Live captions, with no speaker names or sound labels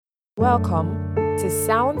Welcome to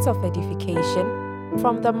Sounds of Edification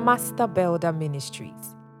from the Master Builder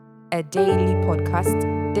Ministries, a daily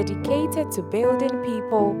podcast dedicated to building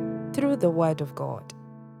people through the Word of God.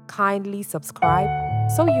 Kindly subscribe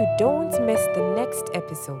so you don't miss the next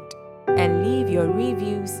episode and leave your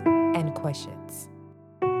reviews and questions.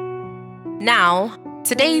 Now,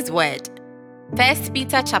 today's word, 1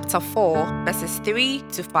 Peter chapter 4, verses 3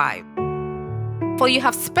 to 5. For you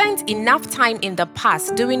have spent enough time in the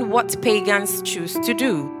past doing what pagans choose to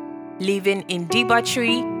do, living in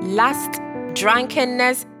debauchery, lust,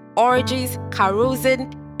 drunkenness, orgies,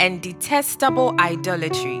 carousing, and detestable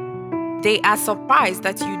idolatry. They are surprised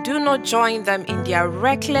that you do not join them in their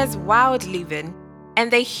reckless, wild living,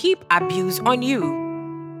 and they heap abuse on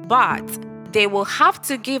you. But they will have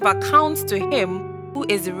to give account to Him who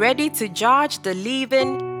is ready to judge the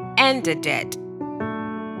living and the dead.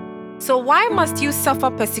 So why must you suffer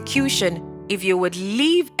persecution if you would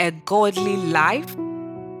live a godly life?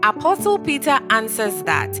 Apostle Peter answers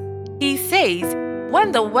that. He says,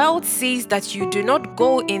 when the world sees that you do not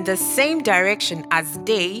go in the same direction as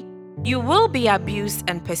they, you will be abused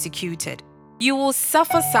and persecuted. You will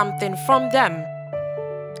suffer something from them.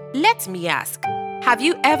 Let me ask, have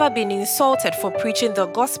you ever been insulted for preaching the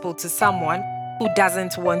gospel to someone who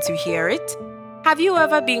doesn't want to hear it? Have you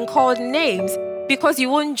ever been called names because you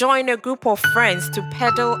won't join a group of friends to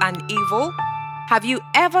peddle an evil? Have you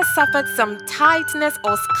ever suffered some tightness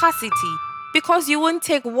or scarcity because you won't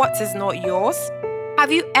take what is not yours?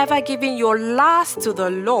 Have you ever given your last to the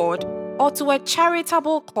Lord or to a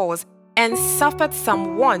charitable cause and suffered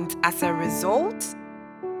some want as a result?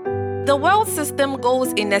 The world system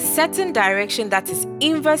goes in a certain direction that is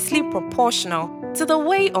inversely proportional to the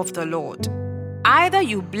way of the Lord. Either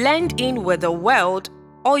you blend in with the world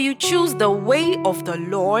or you choose the way of the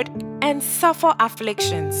Lord and suffer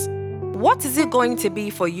afflictions. What is it going to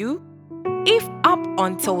be for you? If up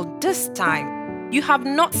until this time you have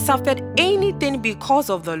not suffered anything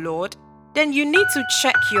because of the Lord, then you need to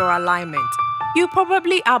check your alignment. You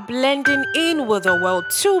probably are blending in with the world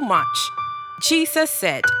too much. Jesus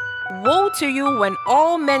said, "Woe to you when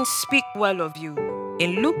all men speak well of you,"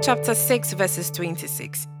 in Luke chapter 6 verses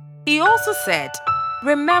 26. He also said,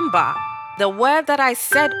 "Remember the word that I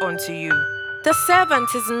said unto you, the servant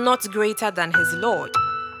is not greater than his Lord.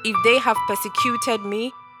 If they have persecuted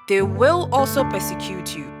me, they will also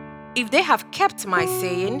persecute you. If they have kept my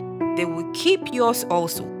saying, they will keep yours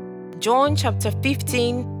also." John chapter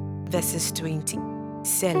 15, verses 20.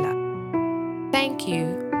 Selah. Thank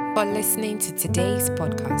you for listening to today's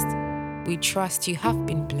podcast. We trust you have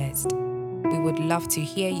been blessed. We would love to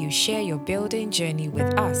hear you share your building journey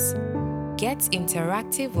with us. Get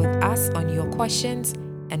interactive with us on your questions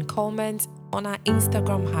and comments on our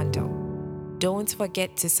Instagram handle. Don't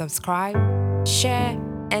forget to subscribe, share,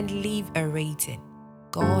 and leave a rating.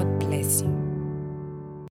 God bless you.